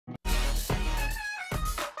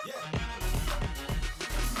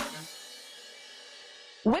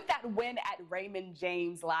With that win at Raymond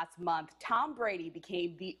James last month, Tom Brady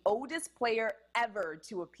became the oldest player ever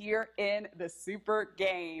to appear in the Super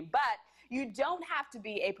Game. But you don't have to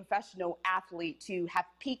be a professional athlete to have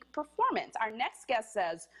peak performance. Our next guest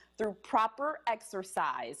says through proper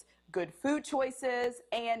exercise, good food choices,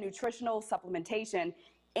 and nutritional supplementation,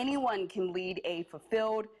 anyone can lead a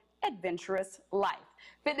fulfilled, adventurous life.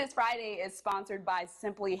 Fitness Friday is sponsored by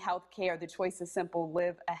Simply Healthcare. The choice is simple: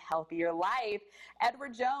 live a healthier life.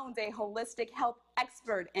 Edward Jones, a holistic health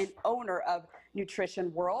expert and owner of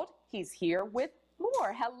Nutrition World, he's here with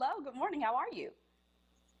more. Hello, good morning. How are you?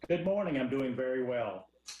 Good morning. I'm doing very well.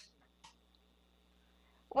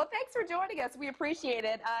 Well, thanks for joining us. We appreciate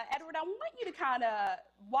it. Edward, I want you to kind of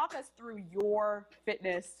walk us through your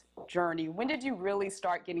fitness journey. When did you really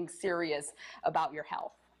start getting serious about your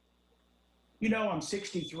health? You know, I'm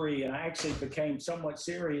 63, and I actually became somewhat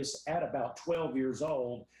serious at about 12 years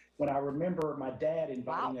old when I remember my dad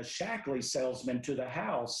inviting a Shackley salesman to the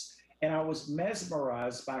house, and I was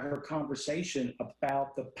mesmerized by her conversation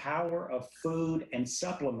about the power of food and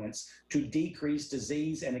supplements to decrease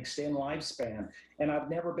disease and extend lifespan. And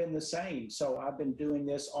I've never been the same. So I've been doing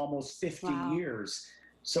this almost 50 years.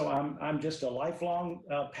 So I'm just a lifelong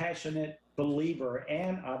passionate believer,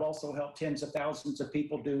 and I've also helped tens of thousands of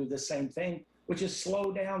people do the same thing, which is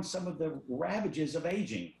slow down some of the ravages of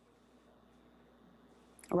aging.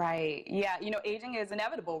 Right. Yeah. You know, aging is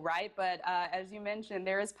inevitable, right? But as you mentioned,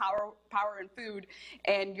 there is power in food,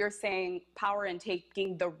 and you're saying power in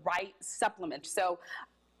taking the right supplement. So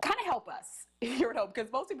kind of help us here at home, because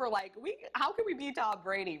most people are like, how can we be Tom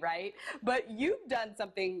Brady, right? But you've done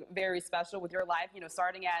something very special with your life, you know,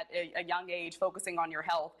 starting at a young age, focusing on your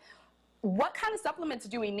health. What kind of supplements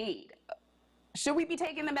do we need? Should we be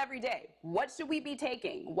taking them every day? What should we be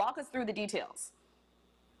taking? Walk us through the details.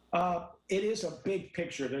 It is a big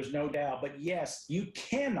picture, there's no doubt. But yes, you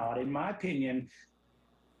cannot, in my opinion,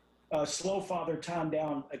 slow father time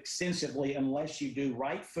down extensively unless you do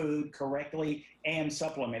right food correctly and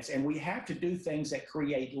supplements. And we have to do things that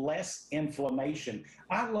create less inflammation.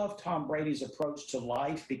 I love Tom Brady's approach to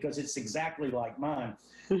life because it's exactly like mine.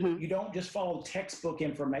 You don't just follow textbook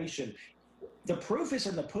information. The proof is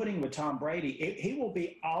in the pudding with Tom Brady. He will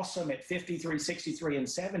be awesome at 53, 63, and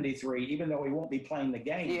 73, even though he won't be playing the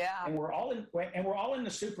game. Yeah. And we're all in the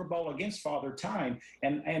Super Bowl against Father Time,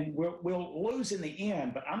 and we'll lose in the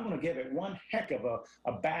end. But I'm going to give it one heck of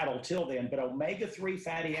a battle till then. But omega-3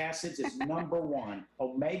 fatty acids is number one.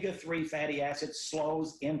 Omega-3 fatty acids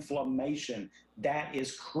slows inflammation. That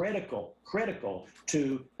is critical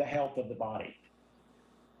to the health of the body.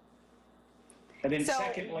 And then so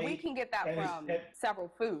secondly, we can get that from several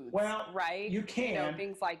foods, well, right? You can. You know,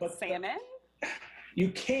 things like salmon. You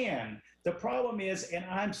can. The problem is, and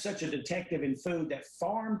I'm such a detective in food, that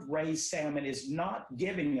farmed raised salmon is not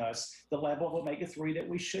giving us the level of omega-3 that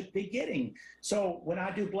we should be getting. So when I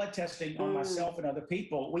do blood testing on myself and other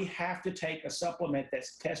people, we have to take a supplement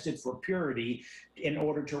that's tested for purity in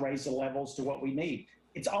order to raise the levels to what we need.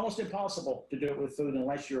 It's almost impossible to do it with food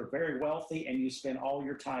unless you're very wealthy and you spend all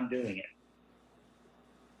your time doing it.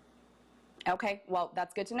 Okay, well,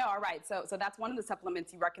 that's good to know. All right, so that's one of the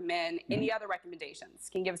supplements you recommend. Any other recommendations?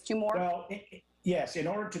 Can you give us two more? Well, yes. In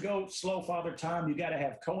order to go slow father time, you got to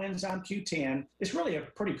have coenzyme Q10. It's really a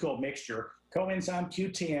pretty cool mixture. Coenzyme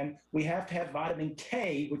Q10. We have to have vitamin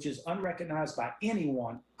K, which is unrecognized by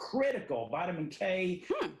anyone. Critical. Vitamin K.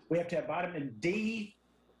 We have to have vitamin D.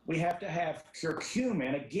 We have to have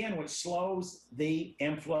curcumin, again, which slows the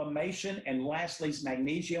inflammation. And lastly is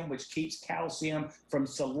magnesium, which keeps calcium from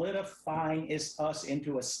solidifying us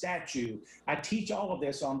into a statue. I teach all of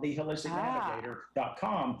this on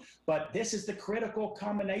theholisticnavigator.com. But this is the critical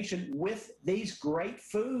combination with these great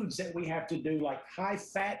foods that we have to do, like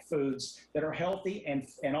high-fat foods that are healthy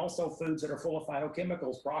and also foods that are full of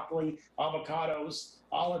phytochemicals, broccoli, avocados,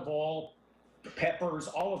 olive oil, peppers,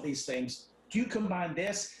 all of these things. If you combine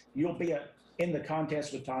this, you'll be in the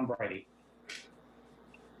contest with Tom Brady.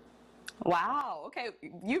 Wow. Okay.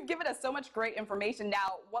 You've given us so much great information.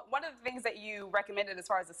 Now, one of the things that you recommended as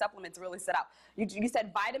far as the supplements really stood out. You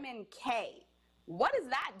said vitamin K. What does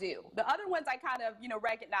that do? The other ones I kind of,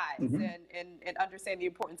 recognize and understand the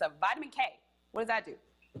importance of. Vitamin K. What does that do?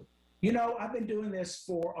 You know, I've been doing this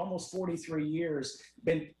for almost 43 years.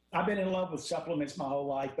 I've been in love with supplements my whole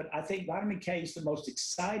life, but I think vitamin K is the most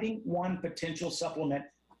exciting potential supplement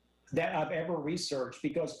that I've ever researched,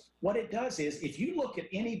 because what it does is, if you look at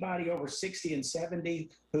anybody over 60 and 70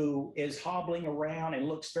 who is hobbling around and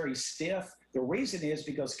looks very stiff, The reason is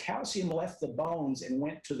because calcium left the bones and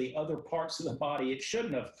went to the other parts of the body it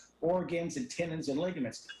shouldn't have, organs and tendons and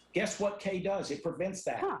ligaments. Guess what K does? It prevents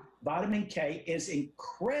that. Vitamin K is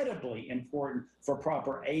incredibly important for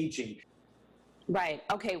proper aging. Right.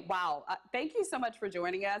 Okay. Wow. Thank you so much for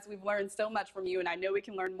joining us. We've learned so much from you, and I know we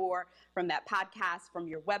can learn more from that podcast, from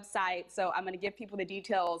your website. So I'm going to give people the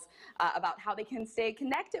details about how they can stay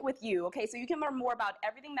connected with you. Okay. So you can learn more about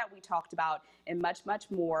everything that we talked about and much,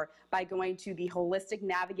 much more by going to the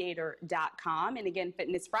holisticnavigator.com. And again,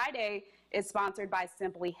 Fitness Friday is sponsored by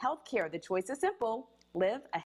Simply Healthcare. The choice is simple. Live a